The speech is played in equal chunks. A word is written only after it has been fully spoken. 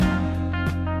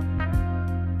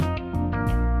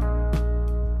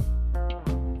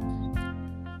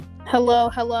Hello,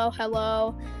 hello,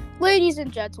 hello. Ladies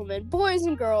and gentlemen, boys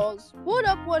and girls, what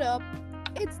up, what up?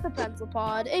 It's the Pencil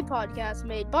Pod, a podcast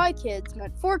made by kids,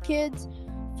 meant for kids,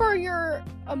 for your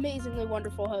amazingly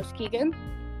wonderful host, Keegan.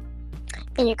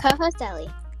 And your co-host,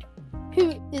 Ellie.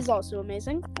 Who is also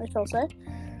amazing, I shall say.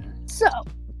 So,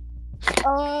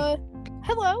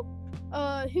 hello.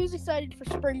 Who's excited for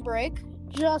spring break?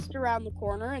 Just around the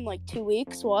corner in like 2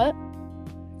 weeks, what?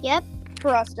 Yep.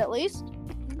 For us, at least.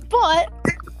 But...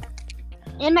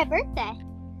 And my birthday.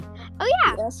 Oh,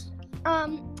 yeah. Yes.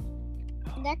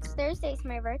 Next Thursday's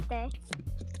my birthday.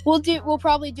 We'll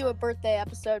probably do a birthday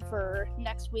episode for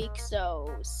next week,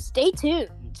 so stay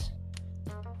tuned.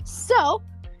 So,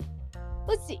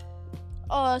 let's see.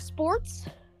 Sports.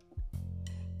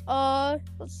 Let's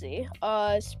see.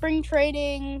 Spring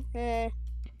training. I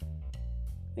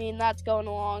mean, that's going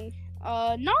along.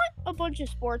 Not a bunch of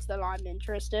sports that I'm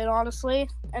interested in, honestly.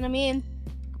 And I mean,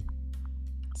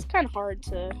 it's kind of hard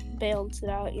to balance it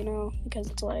out,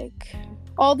 because it's like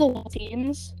all the little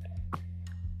teams.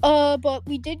 But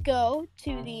we did go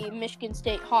to the Michigan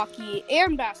State hockey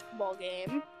and basketball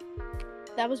game.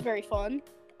 That was very fun.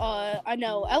 I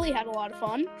know Ellie had a lot of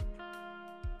fun.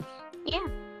 Yeah.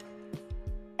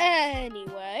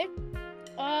 Anyway,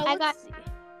 let's see.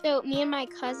 So me and my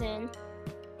cousin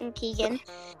and Keegan,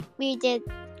 we did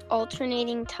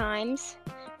alternating times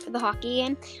for the hockey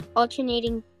game,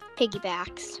 alternating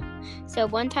piggybacks. So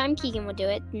one time Keegan would do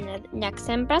it, and the next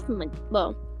time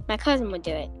my cousin would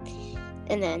do it.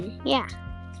 And then, yeah.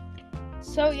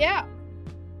 So, yeah.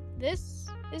 This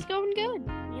is going good,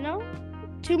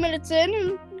 2 minutes in,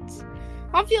 and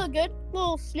I'm feeling good. A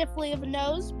little sniffly of a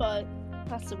nose, but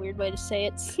that's a weird way to say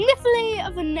it. Sniffly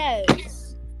of a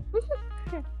nose.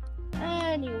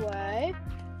 Anyway,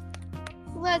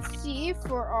 let's see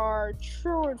for our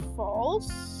true or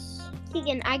false.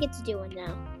 Keegan, I get to do one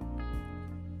now.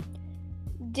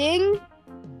 Ding.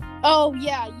 Oh,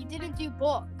 yeah, you didn't do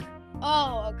book.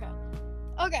 Oh, okay.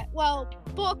 Okay, well,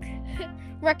 book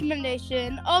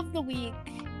recommendation of the week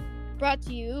brought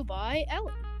to you by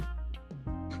Ellie.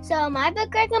 So my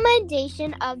book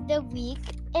recommendation of the week,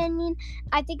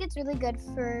 I think it's really good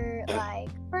for like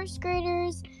first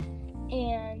graders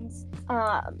and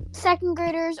second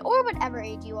graders or whatever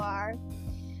age you are.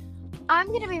 I'm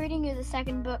going to be reading you the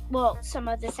second book, some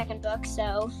of the second book,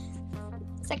 so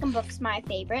second book's my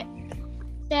favorite.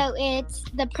 So it's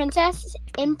The Princess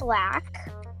in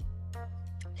Black,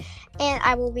 and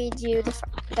I will read you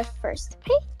the first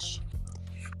page.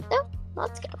 So,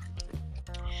 let's go.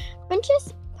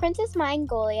 Princess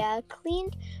Magnolia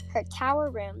cleaned her tower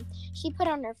room. She put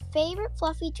on her favorite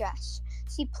fluffy dress.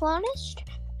 She polished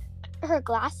her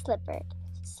glass slippers.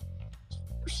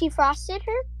 She frosted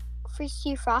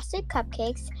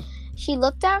cupcakes. She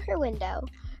looked out her window.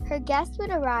 Her guests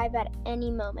would arrive at any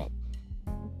moment.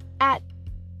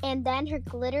 And then her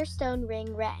glitter stone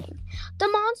ring rang. "The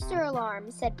monster alarm,"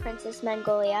 said Princess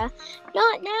Magnolia.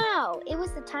 "Not now." It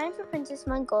was the time for Princess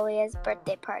Magnolia's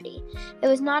birthday party. It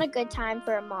was not a good time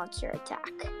for a monster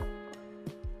attack.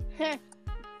 So,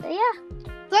 yeah.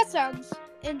 That sounds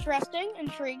interesting,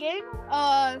 intriguing.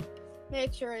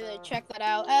 Make sure to check that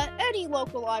out at any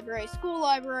local library, school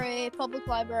library, public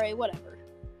library, whatever.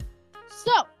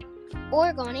 So.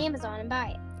 Or go on Amazon and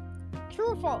buy it.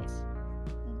 True or false?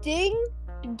 Ding,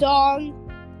 dong,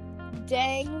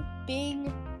 dang,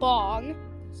 bing, bong.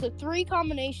 So 3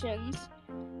 combinations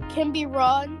can be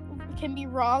rung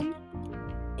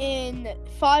in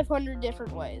 500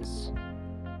 different ways.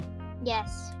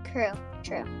 Yes, true.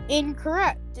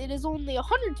 Incorrect. It is only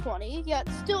 120, yet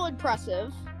still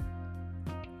impressive.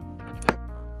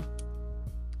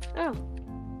 Oh.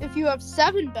 If you have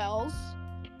 7 bells,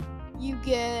 you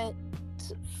get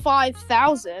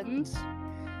 5,000.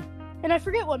 And I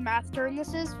forget what math term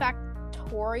this is,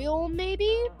 factorial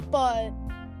maybe, but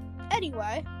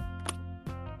anyway,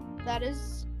 that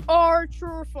is our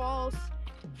true or false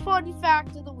fun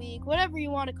fact of the week, whatever you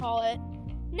want to call it.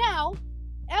 Now,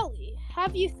 Ellie,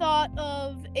 have you thought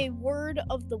of a word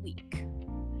of the week?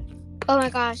 Oh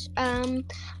my gosh,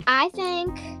 I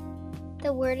think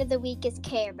the word of the week is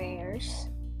Care Bears.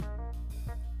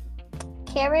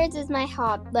 Care Bears is my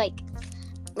hobby,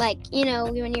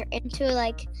 when you're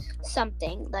into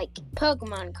something like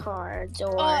Pokemon cards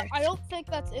or I don't think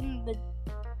that's in the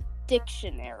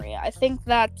dictionary. I think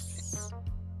that's...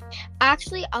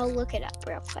 Actually, I'll look it up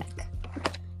real quick.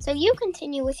 So you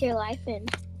continue with your life and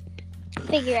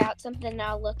figure out something and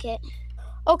I'll look it.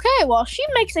 Okay, well, she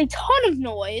makes a ton of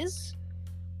noise.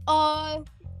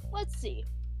 Let's see.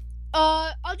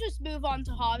 I'll just move on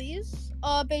to hobbies.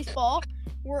 Baseball.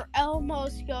 We're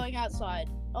almost going outside.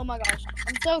 Oh my gosh,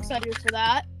 I'm so excited for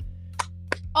that.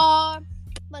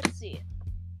 Let's see.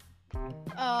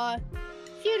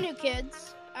 Few new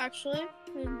kids, actually.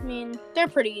 I mean, they're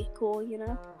pretty cool, you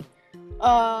know.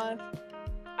 I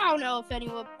don't know if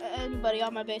anybody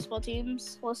on my baseball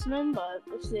team's listening, but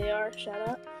if they are, shout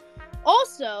out.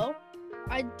 Also,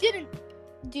 I didn't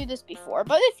do this before,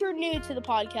 but if you're new to the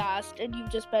podcast and you've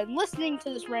just been listening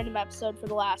to this random episode for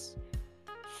the last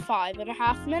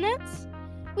 5.5 minutes,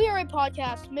 we are a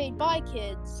podcast made by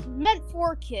kids, meant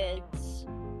for kids.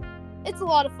 It's a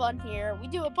lot of fun here. We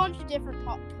do a bunch of different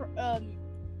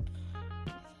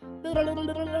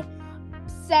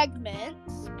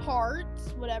segments,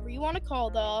 parts, whatever you want to call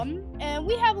them, and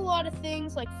we have a lot of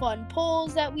things like fun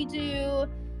polls that we do.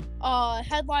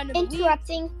 Headline of the week.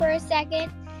 Interrupting for a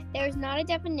second. There's not a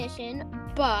definition,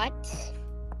 but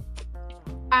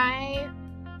I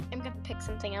am gonna pick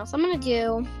something else. I'm gonna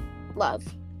do love.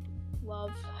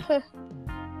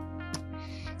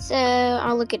 So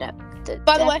I'll look it up.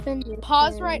 By the way,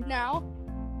 pause right now.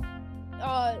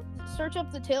 Search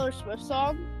up the Taylor Swift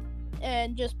song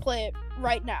and just play it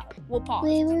right now. We'll pause.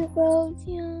 We were both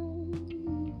young.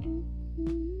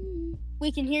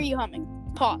 We can hear you humming.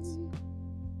 Pause.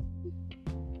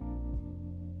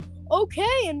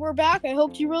 Okay, and we're back. I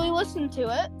hope you really listened to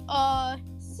it.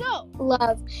 So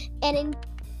love.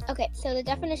 So the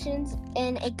definitions: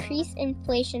 an increased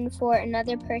inflation for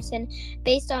another person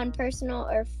based on personal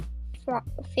or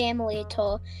family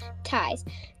ties.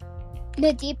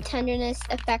 The deep tenderness,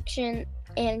 affection,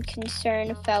 and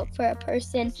concern felt for a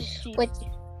person with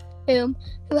who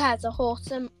has a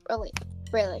wholesome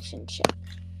relationship.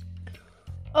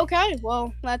 Okay,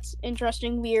 well, that's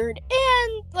interesting, weird.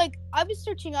 And, I was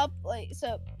searching up,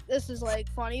 so this is,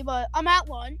 funny, but I'm at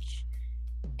lunch,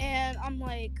 and I'm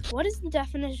like, what is the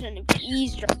definition of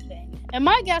eavesdropping? And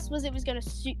my guess was it was going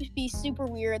to be super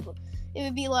weird. It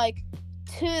would be,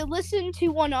 to listen to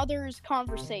one other's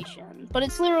conversation. But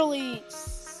it's literally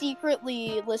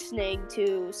secretly listening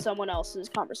to someone else's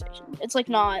conversation. It's,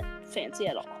 not fancy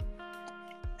at all.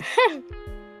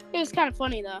 It was kind of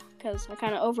funny, though, because I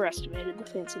kind of overestimated the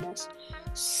fanciness.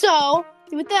 So,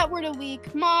 with that word of the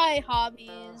week, my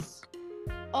hobbies.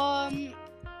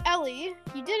 Ellie,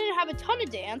 you didn't have a ton of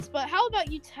dance, but how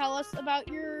about you tell us about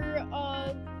your,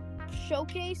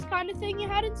 showcase kind of thing you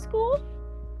had in school?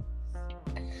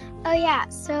 Oh, yeah.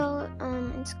 So,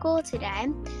 in school today,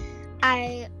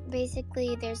 there's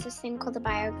this thing called the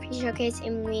biography showcase,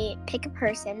 and we pick a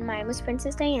person. Mine was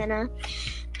Princess Diana,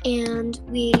 and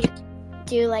we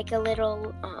do a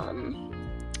little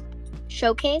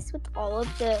showcase with all of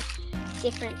the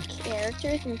different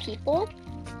characters and people,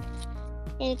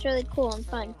 and it's really cool and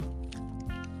fun.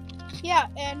 Yeah,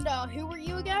 and who were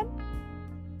you again?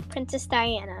 Princess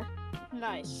Diana.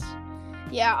 Nice.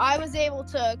 Yeah, I was able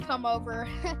to come over.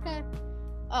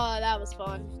 That was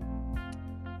fun.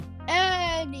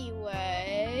 Anyway,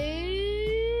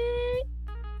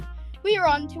 we are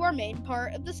on to our main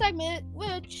part of the segment,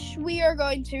 which we are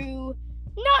going to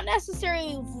not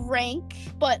necessarily rank,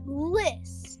 but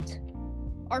list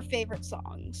our favorite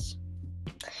songs.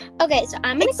 Okay, so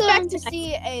I'm going to expect to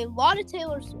see a lot of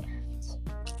Taylor Swift.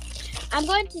 I'm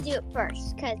going to do it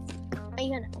first, because,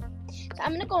 So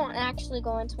I'm going to go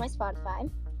into my Spotify.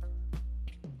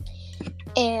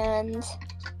 And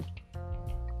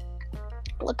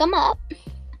look them up.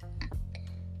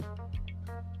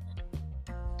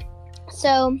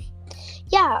 So,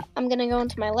 yeah, I'm going to go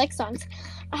into my songs.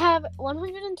 I have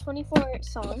 124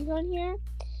 songs on here.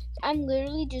 I'm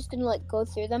literally just going to, go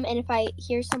through them. And if I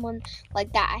hear someone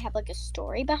like that, I have, a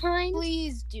story behind.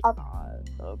 Please do not.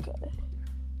 Okay.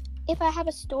 If I have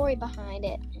a story behind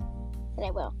it, then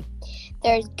I will.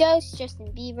 There's Ghost,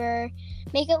 Justin Bieber,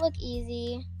 Make It Look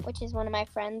Easy, which is one of my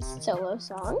friend's solo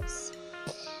songs.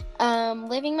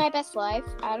 Living My Best Life.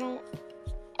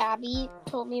 Abby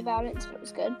told me about it, so it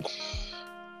was good.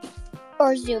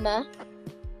 Or Zuma.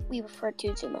 We refer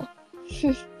to Zuma.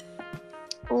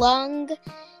 Lung,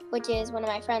 which is one of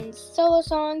my friend's solo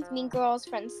songs. Mean Girls,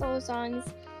 friend's solo songs.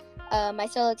 My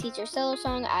solo teacher solo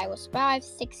song, I Will Survive,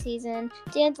 6th season,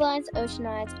 Dandelions, Ocean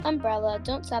Eyes, Umbrella,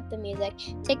 Don't Stop the Music,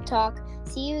 TikTok,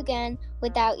 See You Again,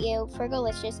 Without You,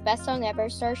 Fergalicious, Best Song Ever,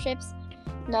 Starships,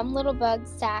 Numb Little Bugs,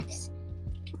 Sax,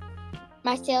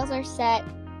 My Sails Are Set,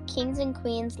 Kings and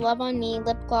Queens, Love on Me,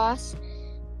 Lip Gloss,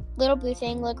 Little Blue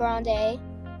Thing, La Grande,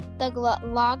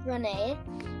 La Grenade,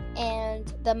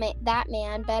 and That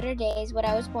Man, Better Days, What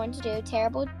I Was Born to Do,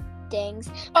 Terrible Dings,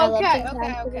 I Love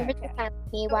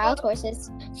Me, Wild Horses,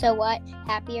 So What,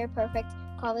 Happy or Perfect,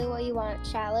 Call Me What You Want,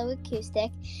 Shallow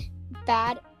Acoustic,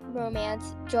 Bad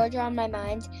Romance, Georgia on My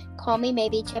Mind, Call Me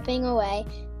Maybe, Chipping Away,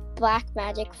 Black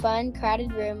Magic, Fun,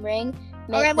 Crowded Room, Ring,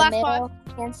 Middle,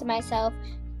 Hands to Myself,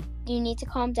 You need to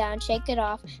calm down, shake it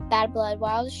off. Bad blood,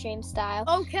 wild stream style.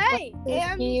 Okay,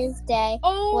 It's New Year's Day.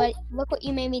 Look what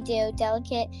you made me do.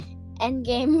 Delicate end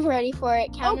game, ready for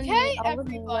it. Count on me, all of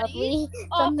me, lovely.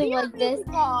 Something like this.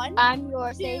 I'm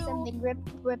yours. Say something.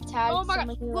 Riptide. Oh my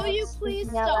God. Will you please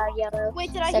stop?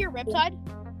 Wait, did I hear Riptide?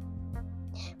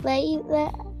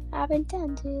 I've been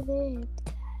done to the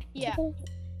Yeah.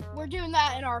 We're doing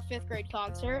that in our 5th grade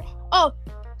concert. Oh,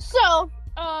 so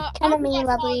Count on me,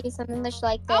 lovely, something that's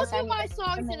like this. I'll do my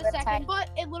songs in a second, but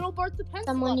a little Bart the Pencil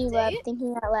Someone you love,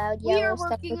 thinking out loud. We are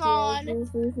working on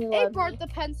a Bart the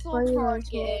Pencil card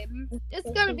game. It's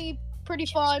gonna be pretty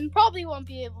fun. Probably won't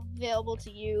be available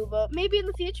to you, but maybe in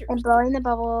the future. And blowing the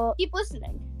bubble. Keep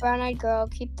listening. Brown-eyed girl,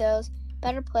 keep those.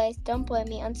 Better place, don't blame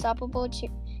me. Unstoppable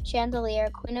chandelier,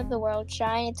 queen of the world.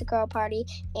 Shine, it's a girl party.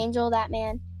 Angel, that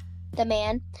man. The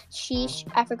man. Sheesh,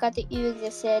 I forgot that you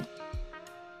existed.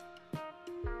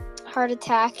 Heart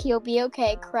attack, you'll be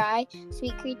okay. Cry,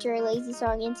 sweet creature, lazy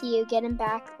song, into you, getting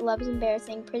back, love is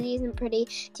embarrassing, pretty isn't pretty,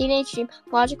 teenage dream,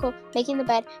 logical, making the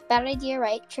bed, bad idea,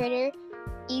 right, traitor,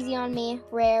 easy on me,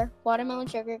 rare, watermelon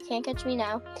sugar, can't catch me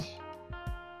now.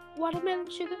 Watermelon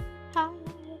sugar, hi.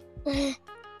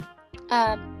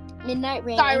 Midnight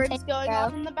rain. Sirens going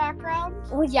off in the background.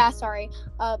 Oh yeah, sorry.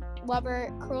 Lover,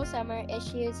 cruel summer,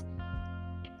 issues,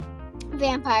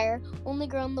 vampire, only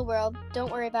girl in the world,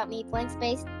 don't worry about me, blank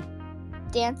space,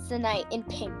 dance the night in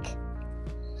pink.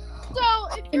 So,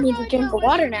 if you're going to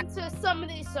listen to some of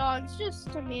these songs,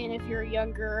 if you're a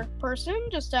younger person,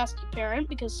 just ask your parent,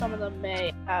 because some of them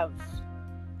may have,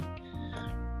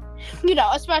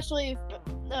 especially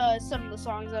some of the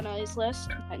songs on Ellie's list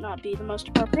might not be the most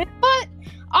appropriate, but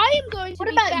I am going to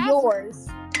What about yours?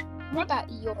 What about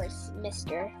yours,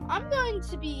 mister? I'm going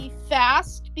to be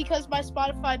fast, because my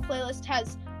Spotify playlist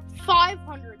has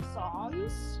 500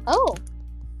 songs. Oh.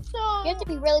 So you have to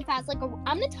be really fast. I'm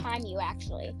gonna time you,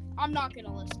 actually. I'm not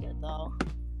gonna list it though.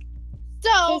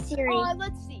 So hey, Siri.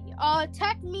 Let's see.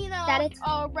 Tech Mina,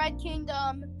 Red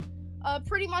Kingdom,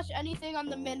 pretty much anything on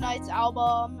the Midnights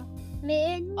album.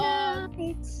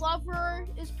 Midnights. Lover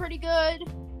is pretty good.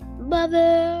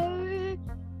 Mother.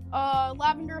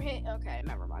 Lavender Haze. Okay,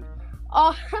 never mind.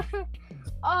 Let's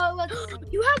see.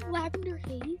 You have Lavender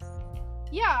Haze?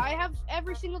 Yeah, I have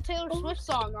every single Taylor Swift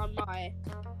song on my.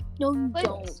 No, you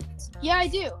playlist. don't. Yeah, I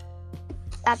do.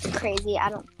 That's crazy.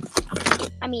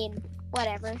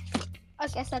 Whatever. I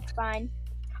guess that's fine.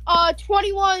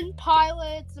 21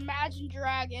 Pilots, Imagine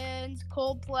Dragons,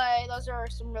 Coldplay. Those are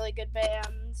some really good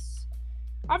bands.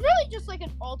 I'm really just like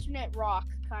an alternate rock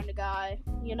kind of guy,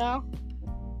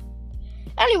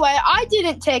 Anyway, I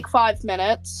didn't take 5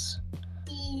 minutes.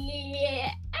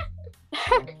 Yeah.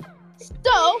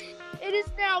 So, it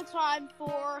is now time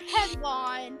for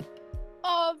headline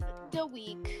of the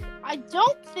week. I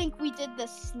don't think we did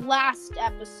this last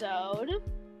episode,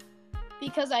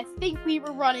 because I think we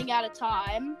were running out of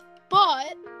time,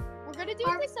 but we're gonna do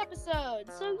it this episode,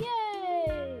 so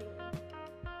yay!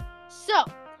 So,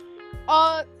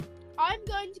 I'm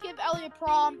going to give Ellie a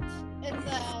prompt, and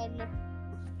then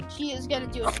she is gonna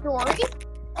do a story,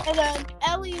 and then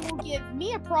Ellie will give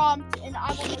me a prompt, and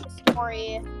I will make a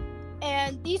story,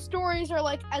 and these stories are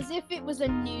like as if it was a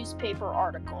newspaper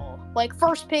article, like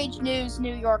first page news,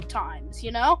 New York Times,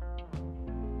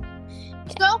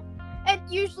 So, and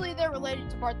usually they're related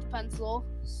to Bart the Pencil,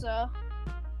 so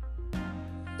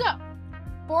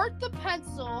Bart the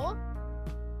Pencil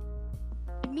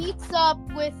meets up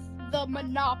with the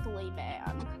Monopoly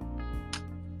Man.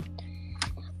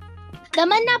 The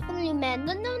Monopoly Man.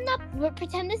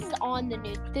 Pretend this is on the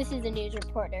news. This is a news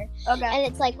reporter. Okay. And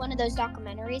it's like one of those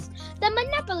documentaries. The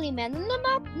Monopoly Man.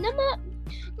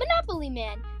 Monopoly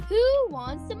Man. Who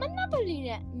wants the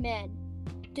Monopoly Man?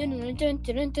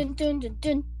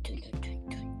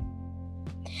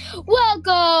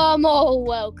 Welcome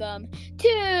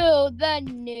to the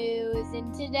news.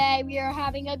 And today we are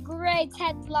having a great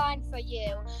headline for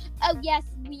you. Oh, yes,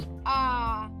 we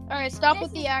are. Alright, stop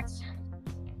with the accent.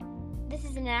 This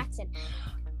is an accent.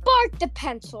 Bart the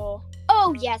Pencil.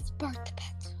 Oh, yes, Bart the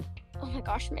Pencil. Oh, my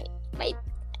gosh, I'm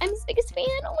his biggest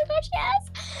fan. Oh, my gosh, yes.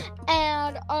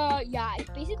 And,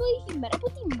 basically, he met up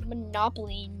with the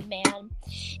Monopoly Man.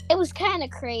 It was kind of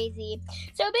crazy.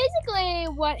 So, basically,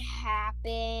 what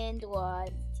happened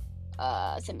was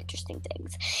some interesting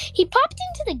things. He popped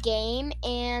into the game,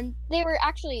 and they were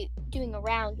actually doing a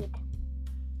round with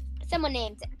someone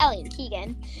named Elliot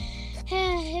Keegan.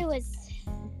 It was...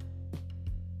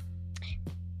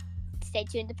 Stay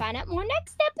tuned to find out more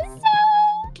next episode.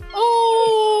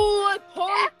 Oh,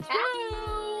 part 2.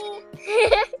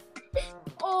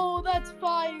 Oh, that's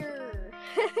fire.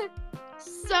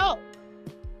 So,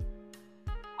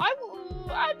 I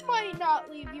I might not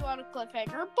leave you on a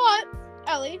cliffhanger, but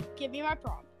Ellie, give me my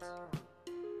prompt.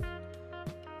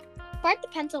 Bart the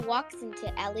Pencil walks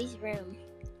into Ellie's room.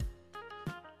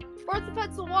 Bart the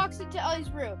Pencil walks into Ellie's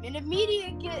room and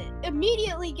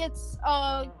immediately gets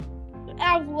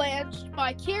avalanched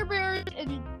by Care Bears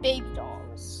and baby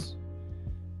dolls.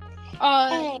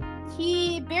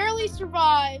 He barely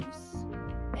survives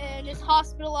and is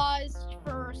hospitalized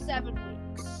for 7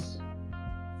 weeks.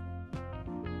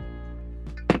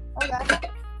 Okay.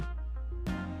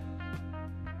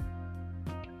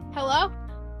 Hello?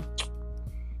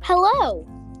 Hello,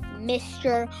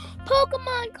 Mr.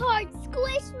 Pokemon Card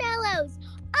Squishmallows.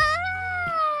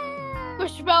 Ah!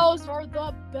 Squishmallows are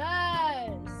the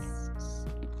best.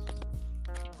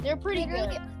 They're pretty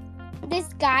good.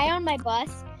 This guy on my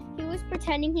bus, he was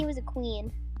pretending he was a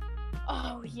queen.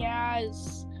 Oh,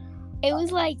 yes. It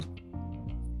was like,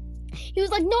 he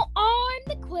was like, no, I'm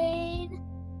the queen.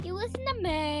 You listen to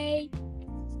me.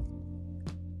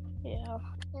 Yeah.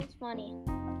 That's funny.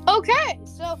 Okay,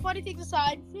 so funny things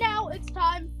aside, now it's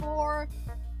time for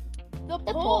the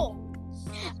poll.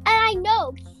 And I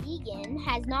know Keegan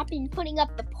has not been putting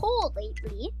up the poll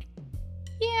lately.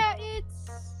 Yeah,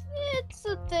 it's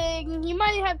a thing. You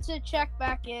might have to check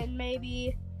back in,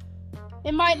 maybe.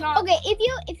 It might not. Okay, if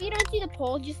you don't see the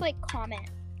poll, just like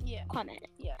comment. Yeah. Comment.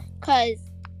 Yeah.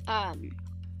 Cause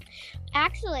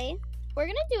actually, we're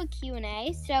gonna do a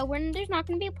Q&A, so there's not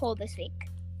gonna be a poll this week.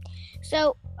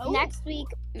 So next week,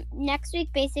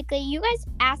 basically, you guys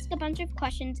ask a bunch of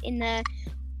questions in the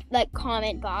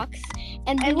comment box,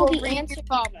 and we will be answering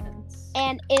comments.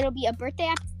 And it'll be a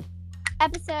birthday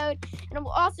episode, and it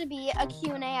will also be a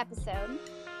Q&A episode.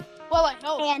 Well, I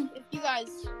hope. And if you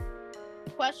guys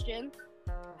question,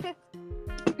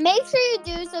 make sure you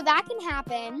do so that can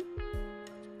happen.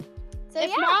 So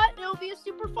if not, it'll be a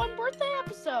super fun birthday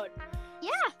episode.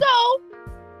 Yeah. So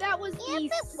that was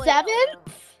the 7th.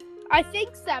 I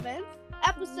think 7th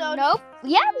episode. Nope.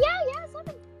 Yeah, 7th.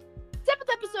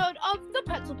 7th episode of The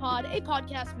Pencil Pod, a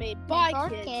podcast made by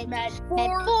kids. Meant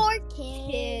for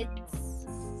kids.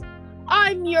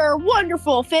 I'm your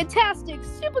wonderful, fantastic,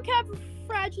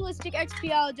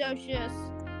 supercalifragilisticexpialidocious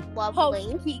Lovely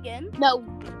host, Keegan. No.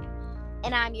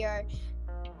 And I'm your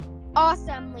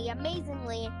awesomely,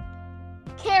 amazingly,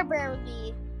 Care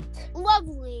Bearly,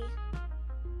 lovely,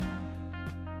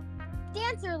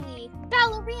 dancerly,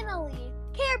 ballerinally,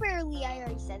 Care Bearly, I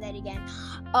already said that again,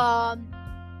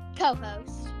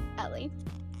 co-host, Ellie.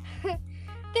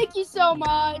 Thank you so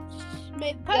much.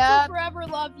 May the pencil forever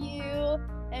love you,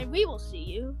 and we will see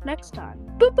you next time.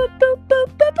 Boop, boop, boop, boop,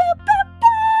 boop, boop, boop, boop.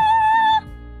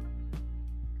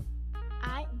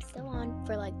 I am still on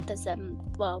for the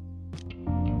 7th,